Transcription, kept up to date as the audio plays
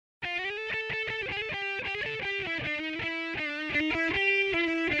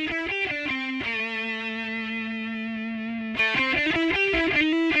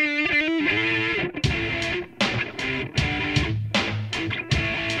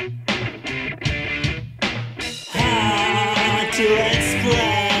to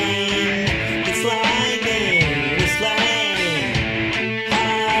explain. It's lightning, it's flame,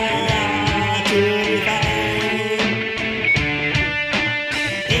 hard to define.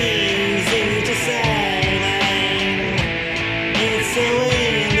 Easy to say, it's a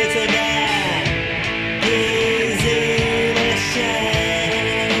wind, it's a gap, easy to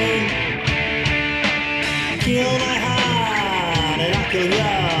shame. Kill my heart and I'll kill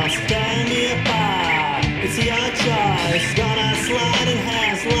yours, tear me apart. It's your choice, gonna slide in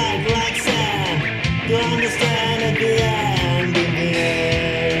hands like sand. You'll understand at the end, in the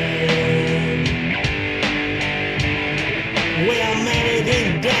end. We are married in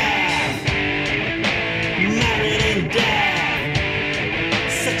death, married in death.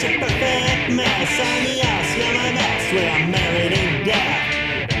 Such a perfect mess, I'm yours, you're my best. We are married in death.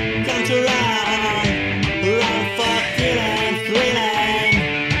 Come to run, run for killing, thrilling.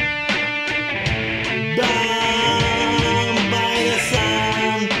 Bound by the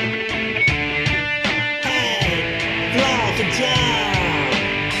sun. Hey, grow to jump,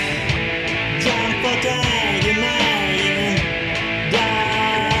 jump for taking mine.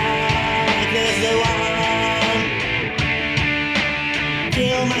 Darkness the one.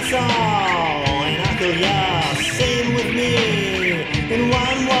 Kill my soul and I'll kill yours. Sing with me in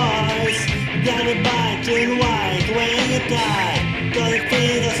one voice. Got a bite in white when you die. 'Cause it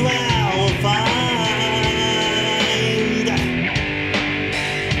feels as well.